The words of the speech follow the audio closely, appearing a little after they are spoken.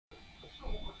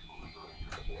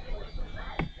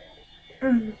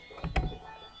Mm.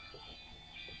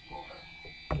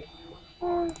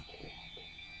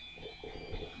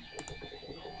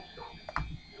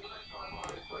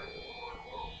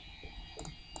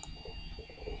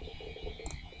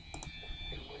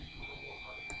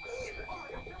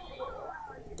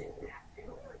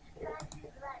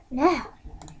 Now.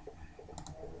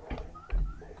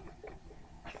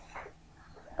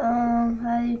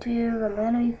 How do you do?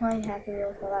 Remember you find Happy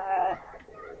Wheel for that?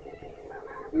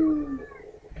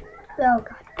 Oh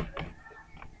god.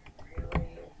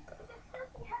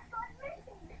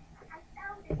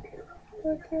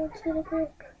 Okay, to the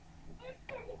brick.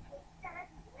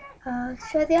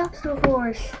 Let's try the obstacle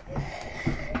course.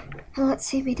 And let's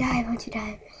see if we die a bunch of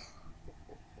times.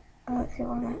 Let's see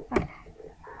what okay.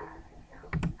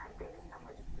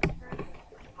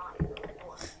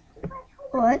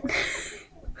 What?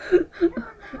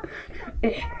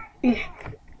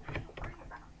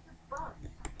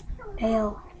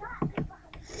 Fail.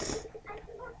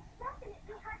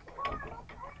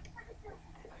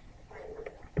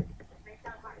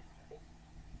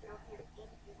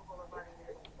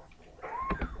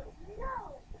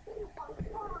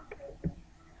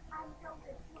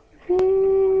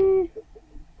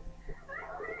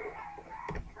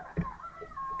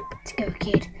 Let's go,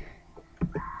 kid.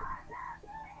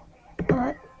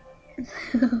 What?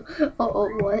 Oh,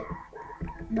 what?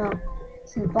 No,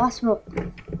 it's impossible.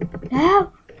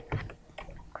 No!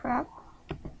 Crap.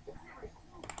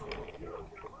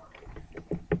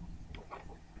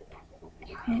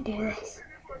 You can't do this.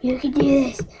 You can do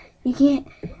this. You can't.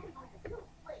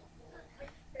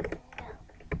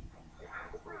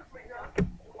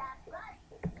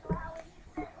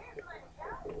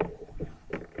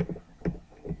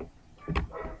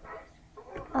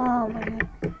 Oh my god.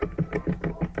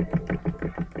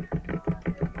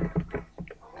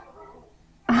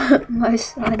 My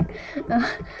son.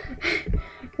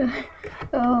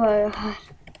 Oh my god.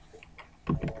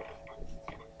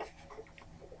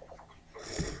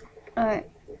 Alright.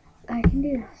 I can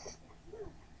do this.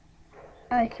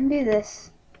 I can do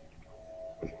this.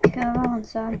 Come on,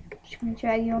 son. I'm just gonna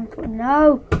drag you on foot.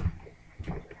 No!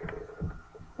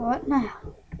 What now?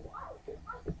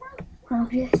 Come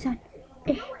over this, son.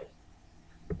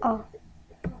 Oh.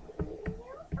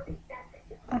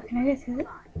 Oh, can I get through it?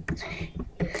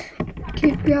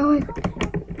 Keep going.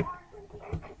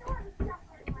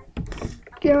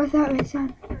 Go without me,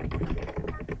 son.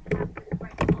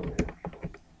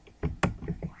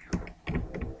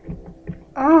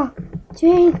 Oh,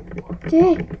 G,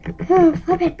 oh,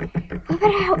 flip it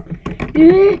out.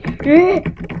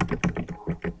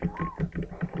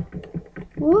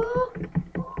 Whoa,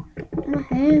 my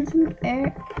hands in the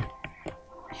air.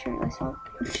 Shirtless up.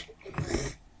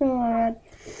 Oh my god.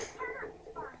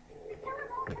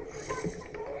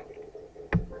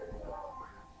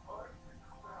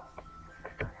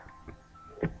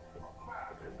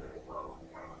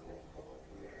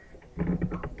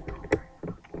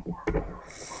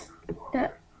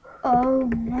 Oh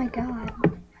my god.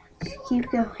 Just keep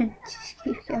going. Just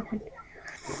keep going.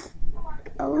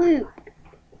 A loop.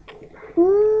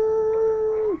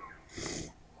 Woo!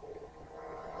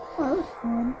 Oh, that was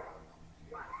fun.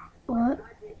 What?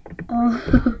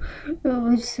 Oh, that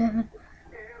was 7.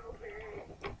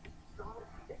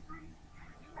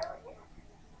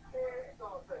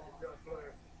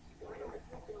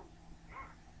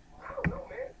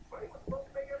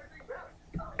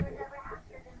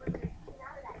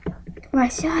 My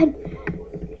son.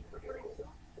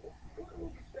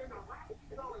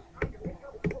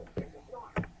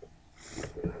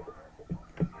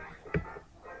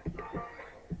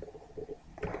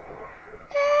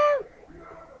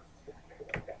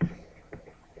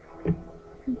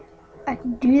 I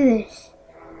can do this.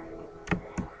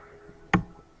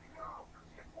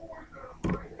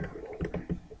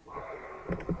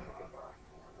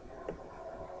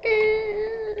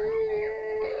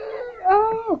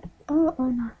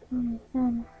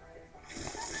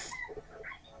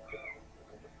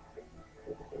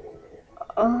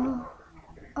 Oh no.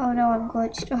 Oh no, I'm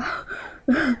glitched. Oh.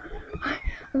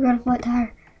 I've got a flat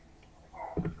tire.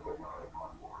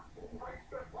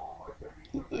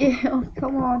 Yeah, oh,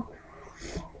 come on.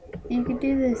 You can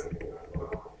do this.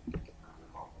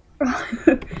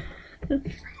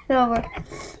 No, but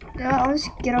no, I'll just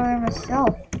get over there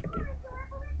myself.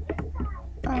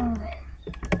 Oh.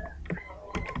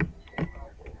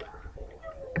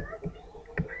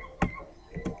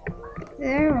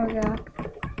 There we go.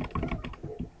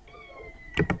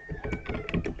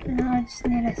 Now I just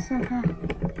need to somehow.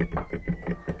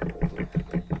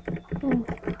 Ooh.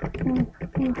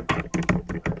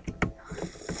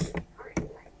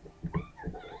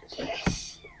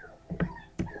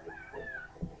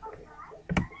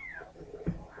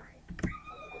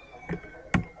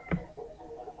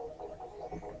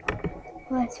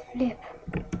 Yep.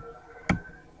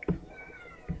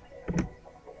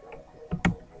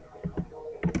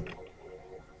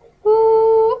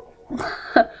 Ooh.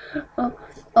 Oh,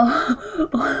 oh.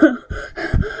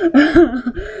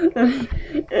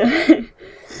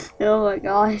 Oh my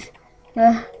gosh.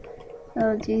 Oh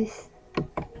jeez.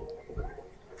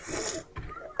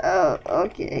 Oh,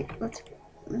 okay. Let's.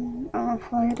 I'll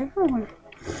fly a different one.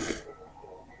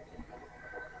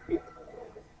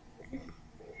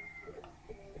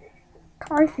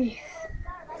 Car thief.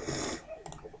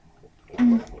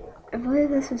 I believe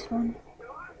this is fun.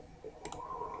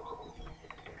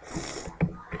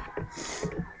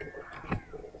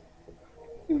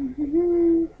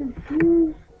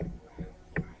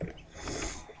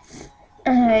 I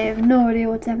have no idea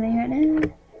what's happening right now.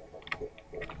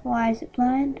 Why is it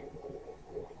blind?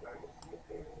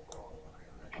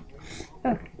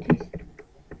 Oh, jeez.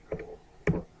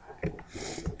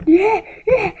 Yeah,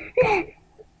 yeah, yeah.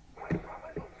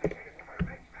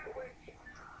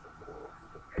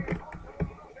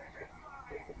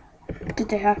 Did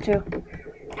they have to?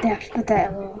 They have to put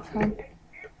that a little fun.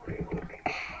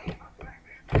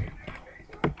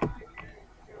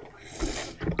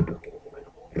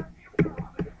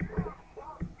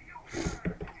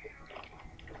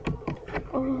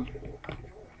 Oh.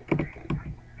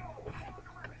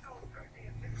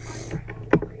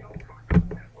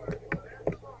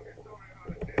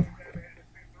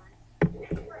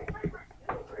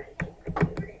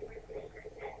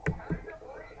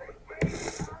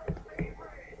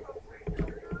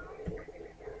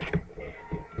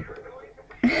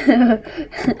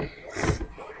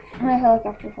 My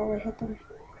helicopter probably hit them.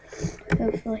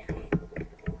 Hopefully.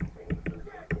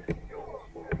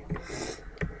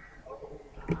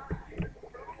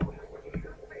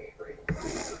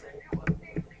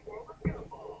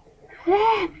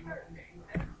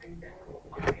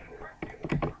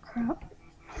 Crap.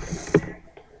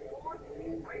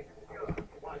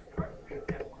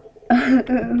 Oh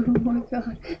my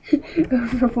god.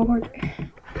 Overboard.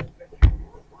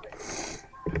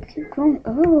 Keep going.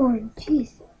 Oh,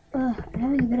 jeez. I'm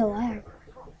having a bit of lag.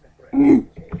 Oh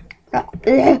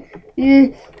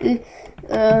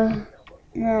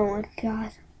my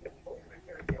god.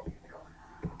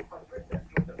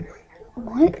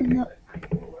 What in the...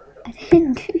 I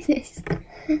didn't do this.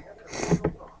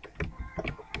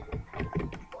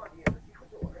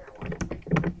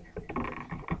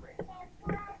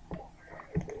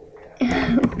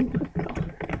 Oh my god.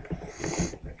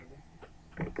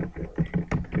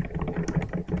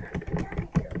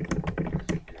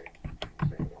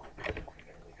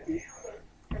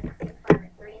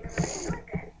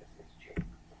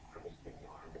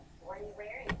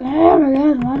 Oh my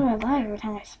god, why do I lag every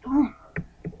time I spawn?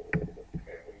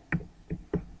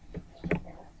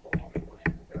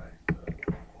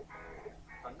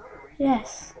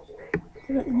 Yes.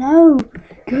 No!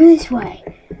 Go this way!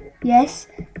 Yes,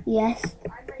 yes,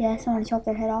 yes, I want to chop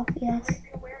their head off, yes.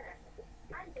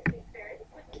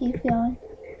 Keep going.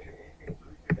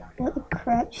 What the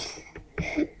crap?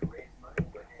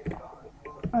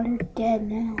 Oh, they're dead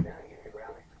now.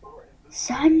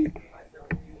 Son!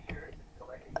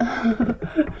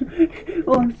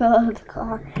 One fell out of the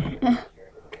car.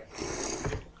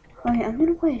 Okay, I'm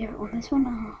gonna play a different one. This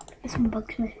one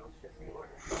bugs me.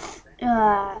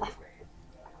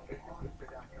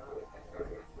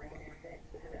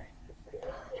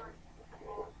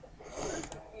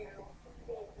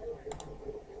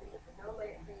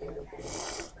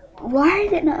 Why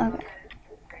did it not? Okay.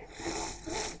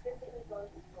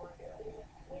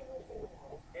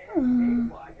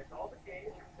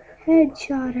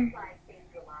 Headshotter.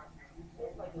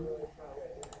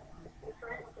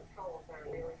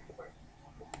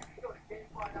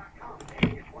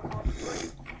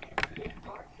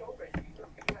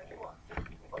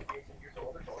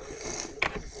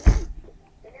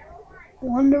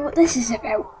 Wonder what this is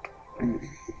about.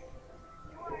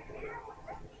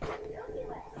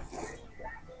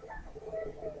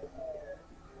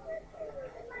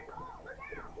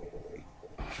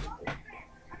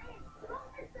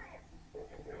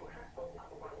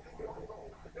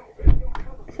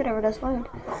 If it ever does load.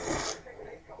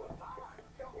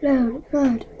 Load,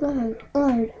 load, load,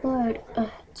 load, load.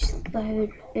 Just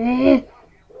load. It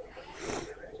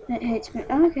hates me.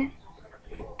 Oh, okay.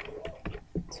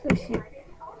 Switch it.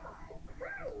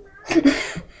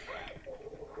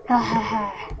 Ha ha ha.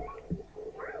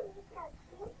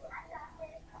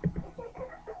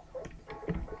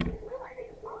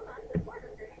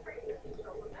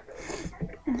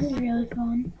 This is really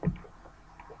fun.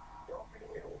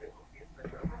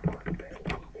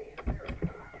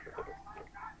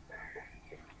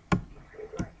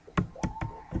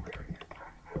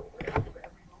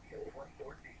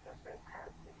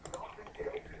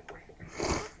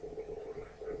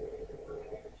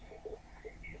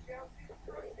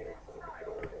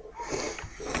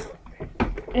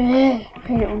 I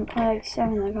hate it when like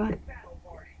 7 I got.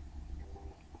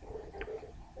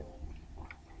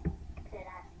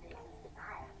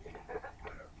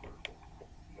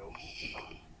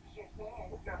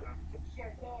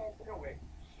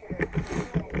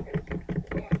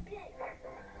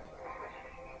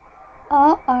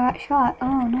 Oh, I got shot.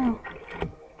 Oh no.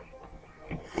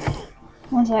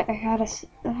 One sec, I gotta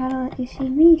let you see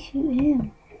me shoot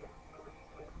him.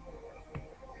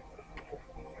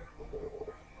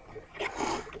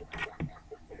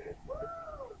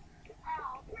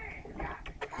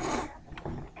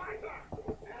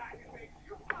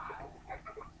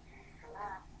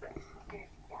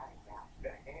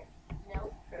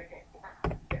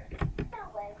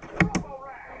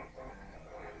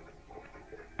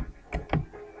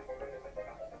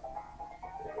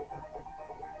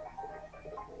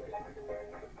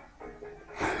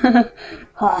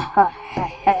 Ha ha ha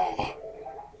ha.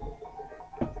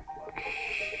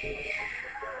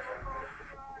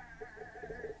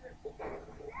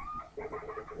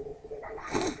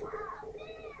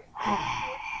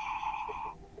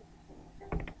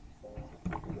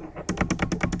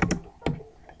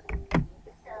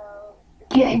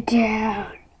 Get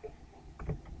down.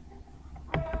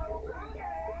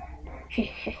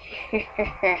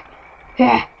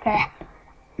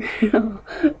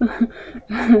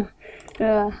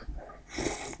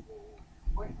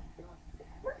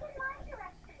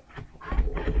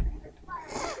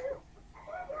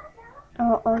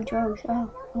 Oh, drugs. Oh,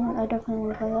 I definitely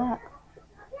want to play that.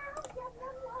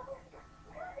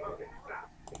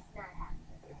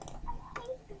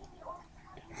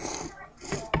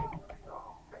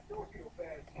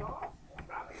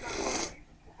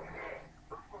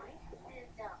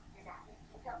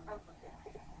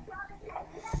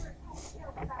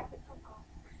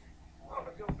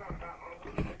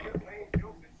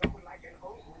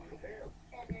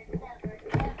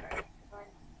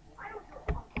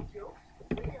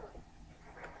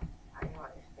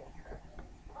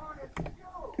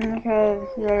 Okay,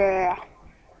 yeah.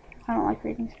 I don't like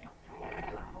reading stuff.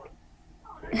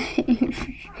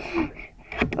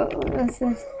 What's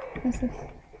this? What's this?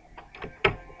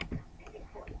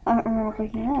 I don't remember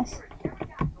clicking this.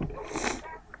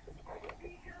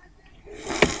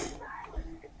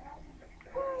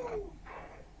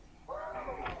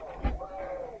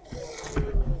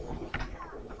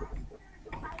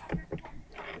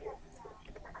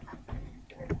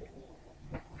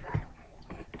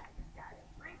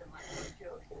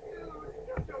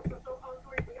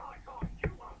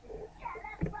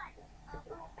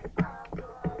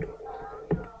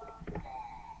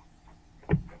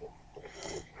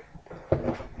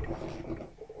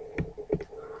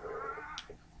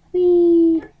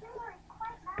 Whee!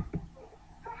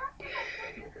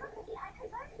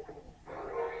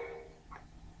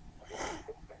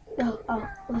 Oh,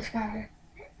 let's go here.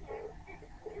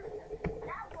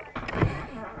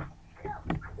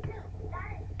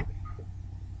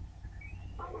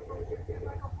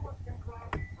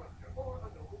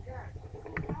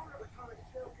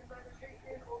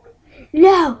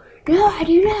 No, I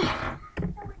do not.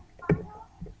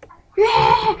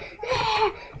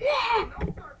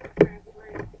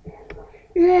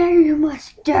 Yeah, you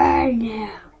must die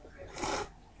now.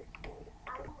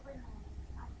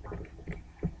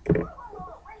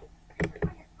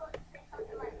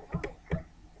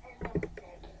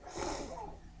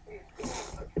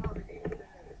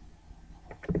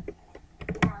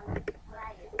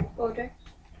 OJ?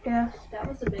 Yeah. That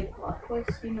was a big plot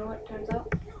twist. You know what turns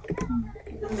out?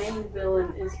 The main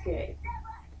villain is gay.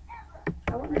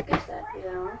 I wouldn't have guessed that, to be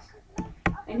honest.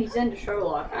 And he's into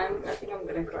Sherlock. I think I'm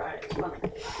gonna cry. It's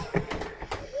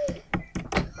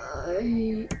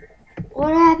funny.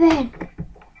 What happened?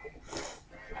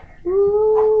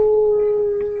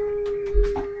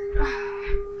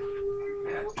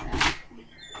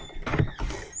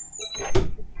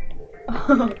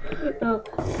 No,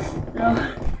 no.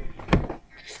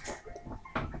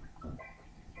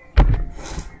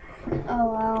 Oh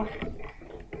wow.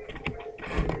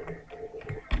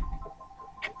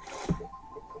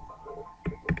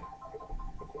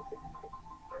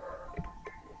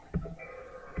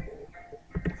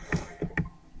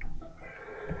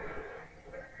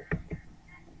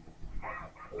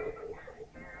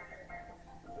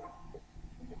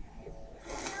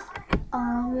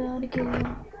 I'm gonna kill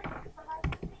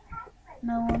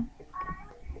no one.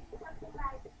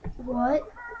 What?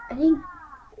 I think.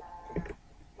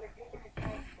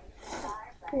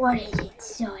 What is it,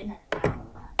 son?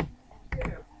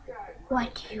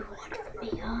 What do you want from me,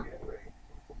 huh?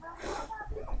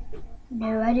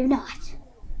 No, I do not.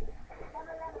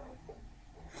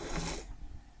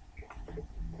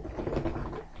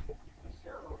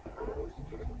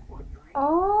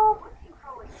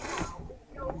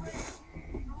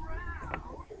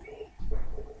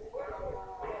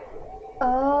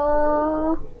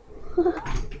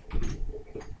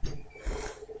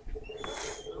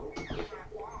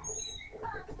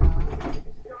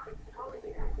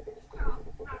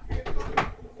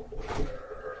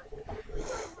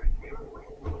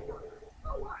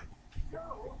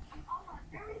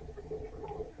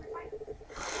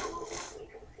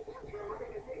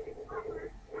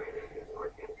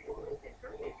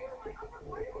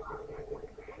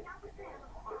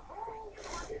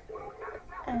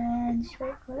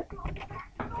 quick.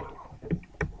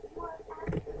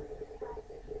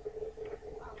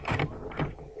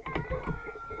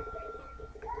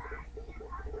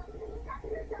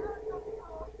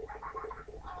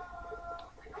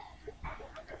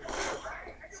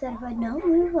 Said if I don't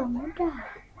move, I'm gonna die.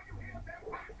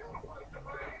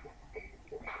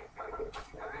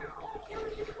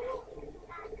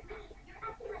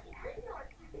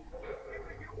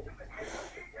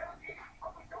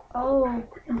 Oh,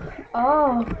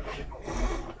 oh.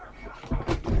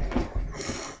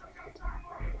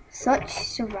 Such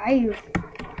survival.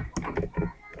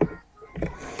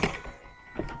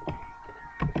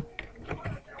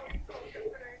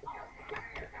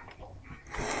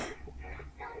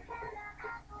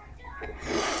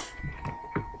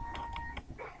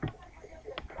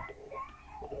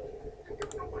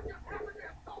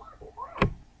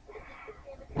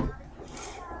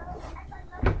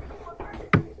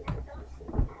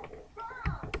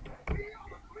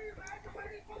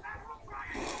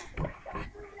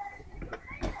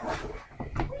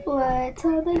 What's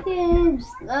all the games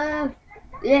left?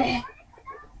 Yeah.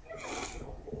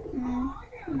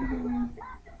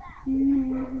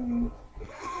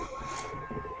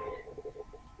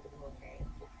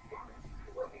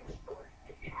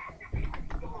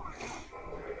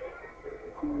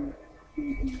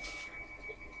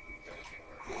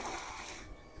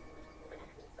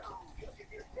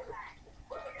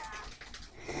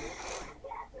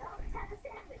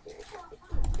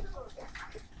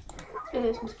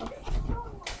 This one's fun.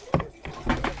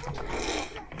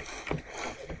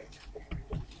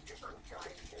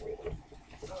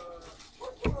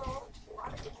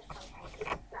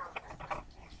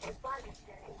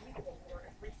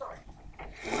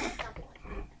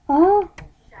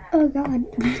 Oh god.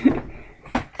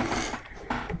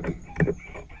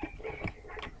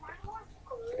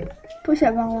 Push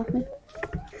that ball off me.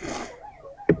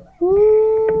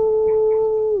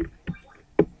 Woo!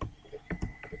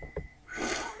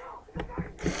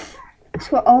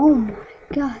 So, oh my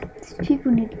god, these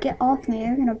people need to get off me.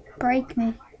 They're gonna break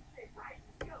me.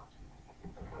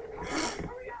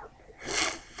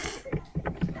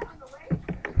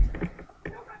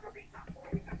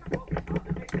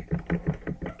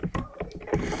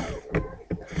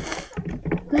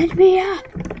 Let me up!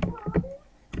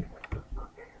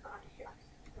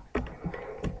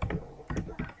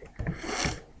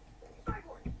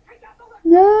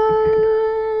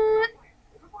 No!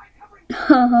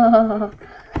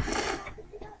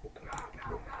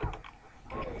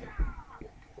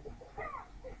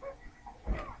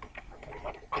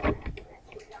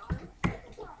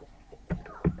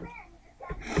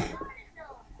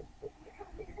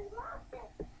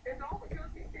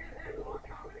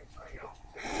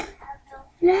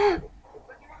 No!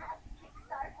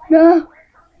 No!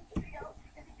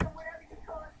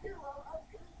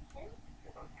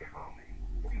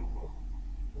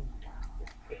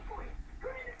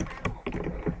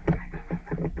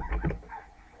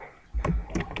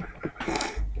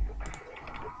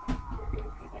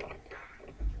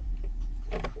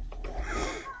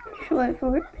 Should wait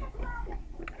for it.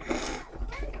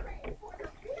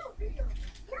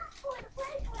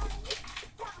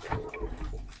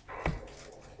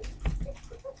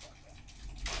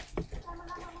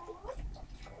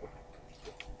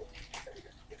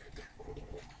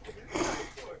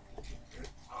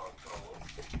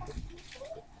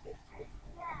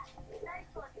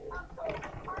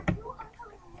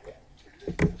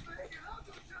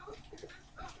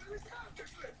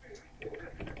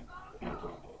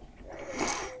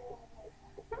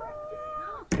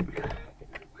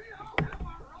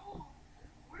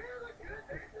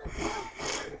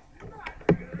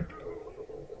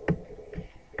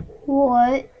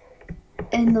 What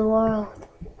in the world?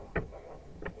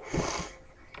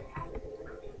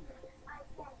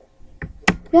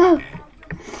 No!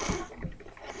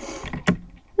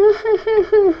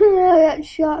 I got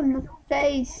shot in the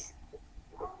face.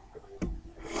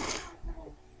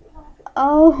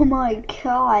 Oh my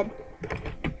god.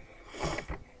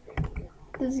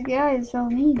 This guy is so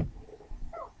mean.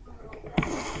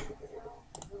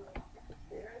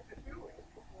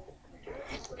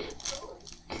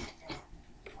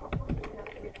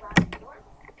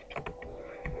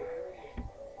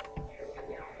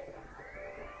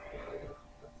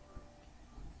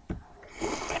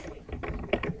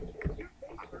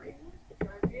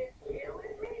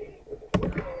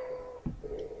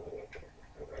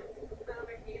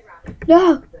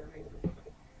 No!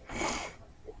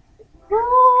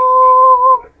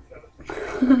 Oh,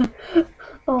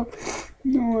 oh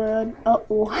no! Oh,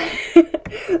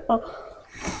 oh,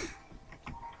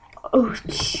 oh,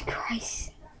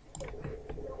 Christ!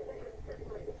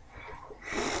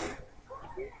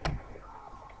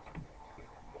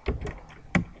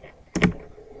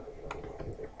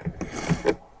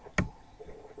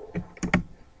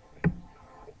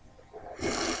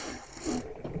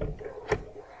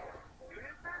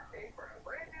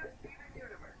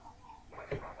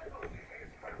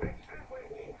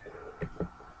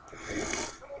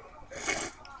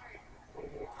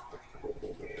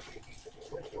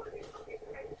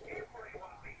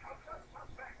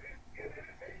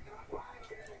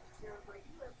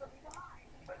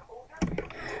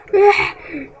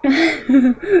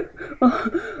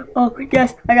 Oh, oh,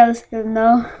 yes, I got this.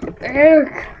 No.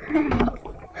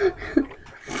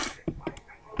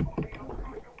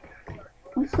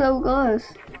 I'm so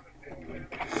close.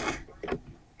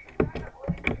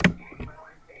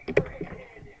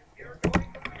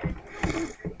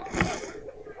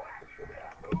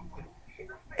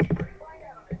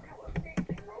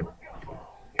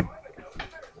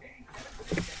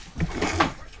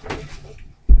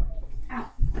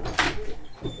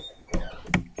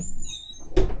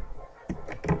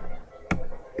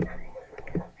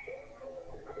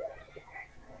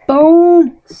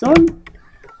 Boom, son.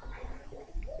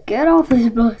 Get off this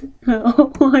bus.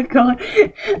 Oh my god.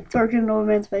 Torquing an old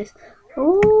man's face.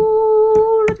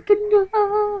 Oh, look at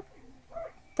that.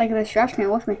 Taking this trash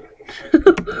can with me.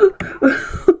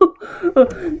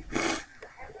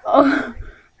 Oh,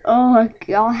 oh my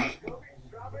god.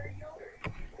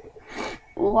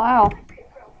 Wow.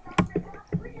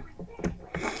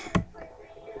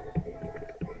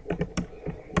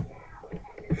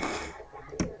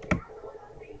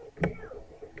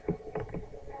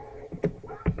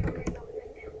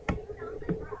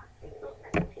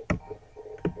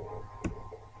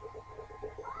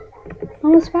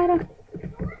 Oh, a spider.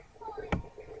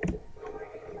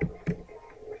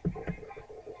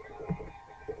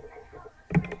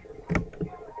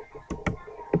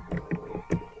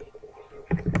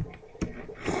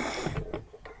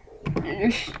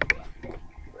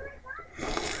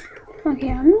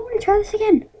 Okay, I'm gonna try this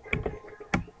again.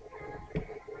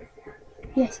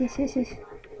 Yes, yes, yes, yes.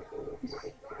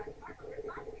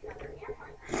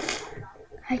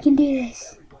 I can do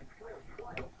this.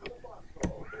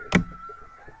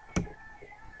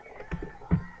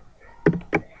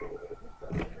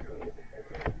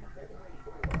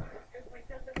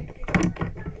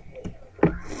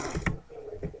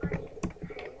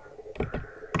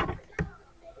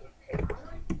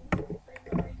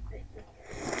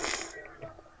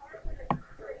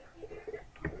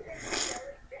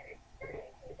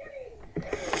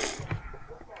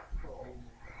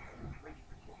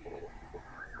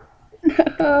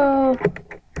 Oh.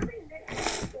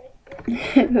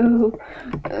 No.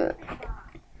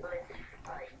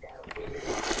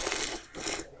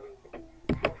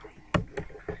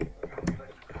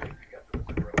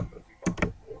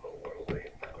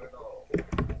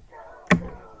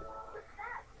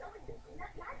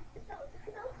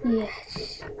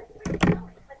 Yes.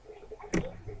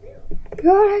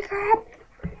 Holy crap!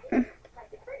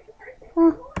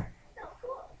 Oh.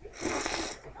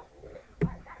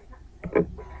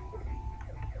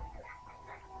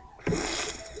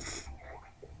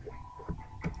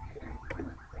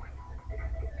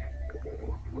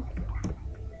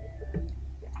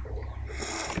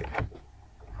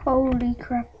 Holy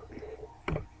crap.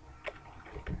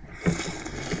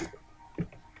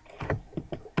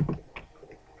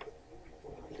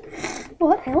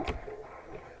 What the hell?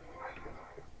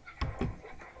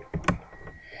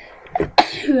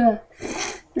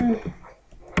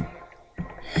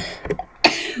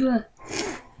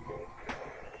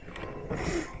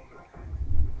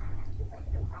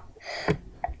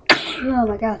 Oh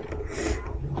my god.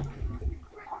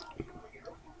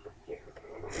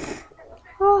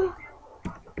 Oh.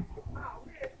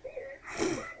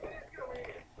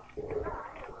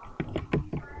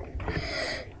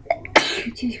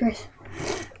 Jesus Christ.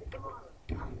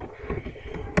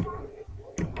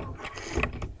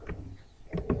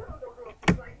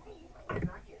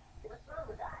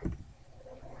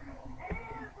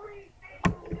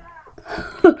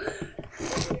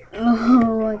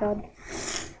 Oh my god.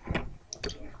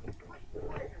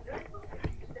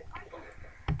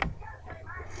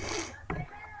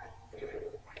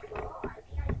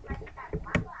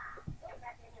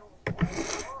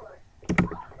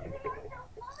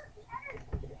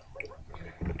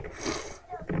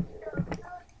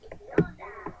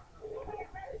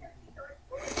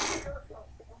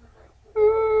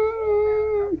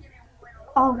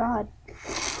 Oh god.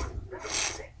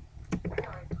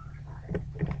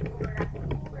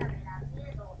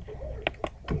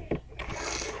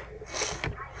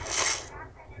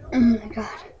 Oh my god.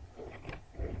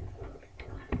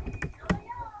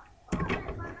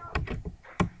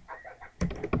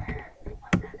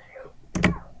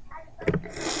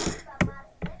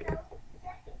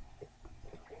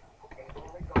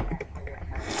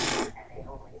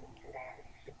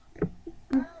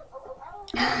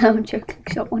 I'm joking,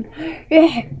 someone.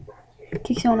 Yeah!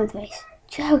 Kick someone in the face.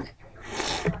 Joke!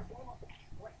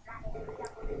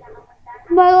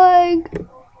 My leg!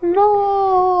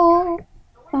 No!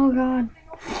 Oh god.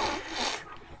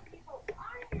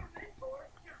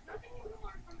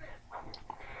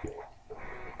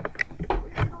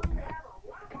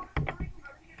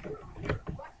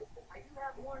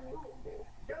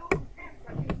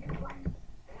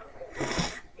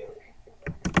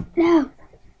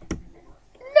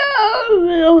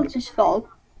 Oh, it just fell.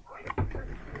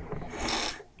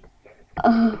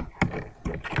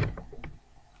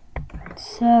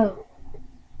 So.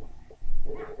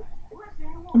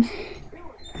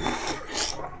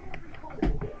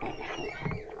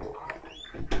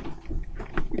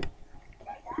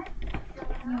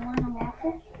 You want a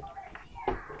waffle?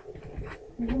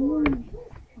 Okay.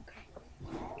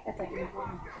 I thought you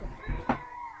wanted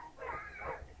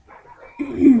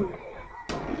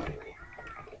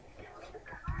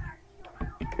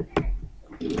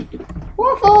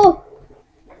Waffle!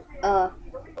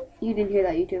 You didn't hear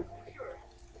that, YouTube.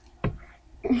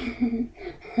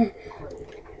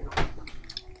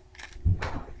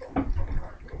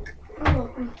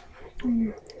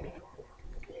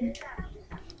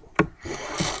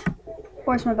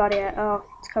 Where's my body at? Oh,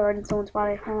 it's covered in someone's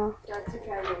body. Oh. That's a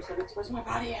casual sentence. Where's my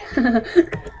body at?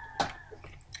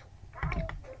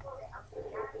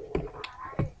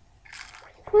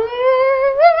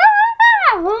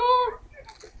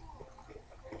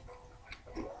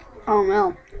 Oh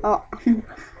no. Oh.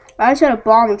 I just had a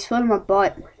bomb explode in my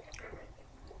butt.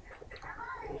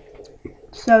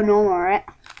 So normal, right?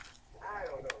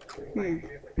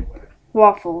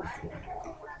 Waffles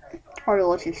are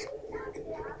delicious.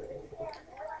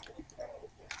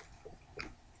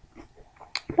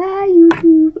 Bye.